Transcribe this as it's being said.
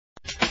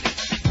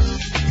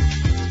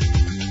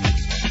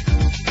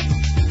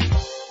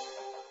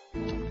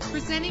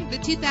the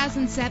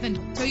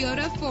 2007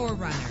 Toyota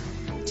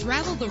 4Runner.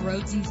 Travel the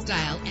roads in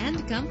style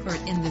and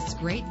comfort in this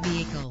great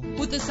vehicle.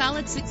 With a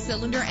solid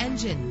 6-cylinder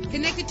engine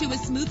connected to a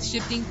smooth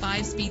shifting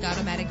 5-speed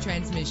automatic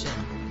transmission.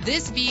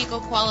 This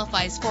vehicle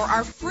qualifies for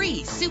our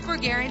free Super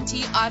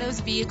Guarantee Autos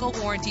Vehicle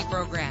Warranty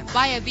Program.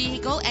 Buy a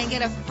vehicle and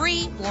get a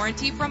free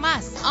warranty from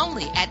us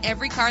only at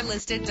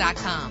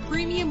everycarlisted.com.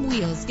 Premium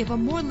wheels give a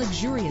more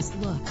luxurious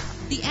look.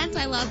 The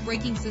anti-lock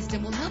braking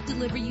system will help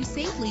deliver you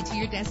safely to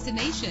your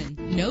destination.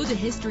 Know the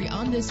history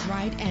on this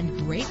ride and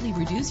greatly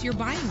reduce your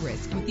buying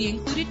risk with the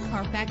included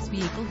Carfax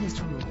Vehicle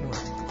History Report.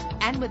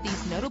 And with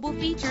these notable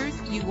features,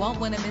 you won't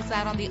want to miss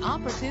out on the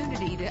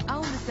opportunity to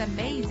own this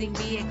amazing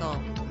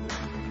vehicle.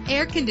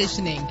 Air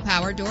conditioning,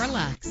 power door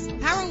locks,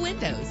 power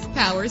windows,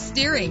 power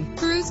steering,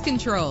 cruise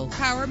control,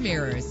 power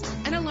mirrors,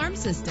 an alarm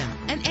system,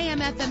 an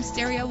AM/FM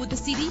stereo with a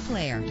CD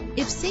player.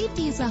 If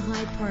safety is a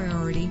high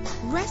priority,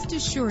 rest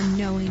assured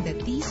knowing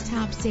that these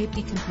top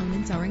safety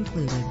components are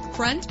included.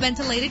 Front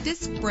ventilated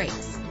disc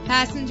brakes,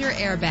 passenger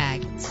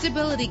airbag,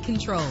 stability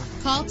control.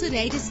 Call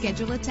today to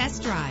schedule a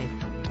test drive.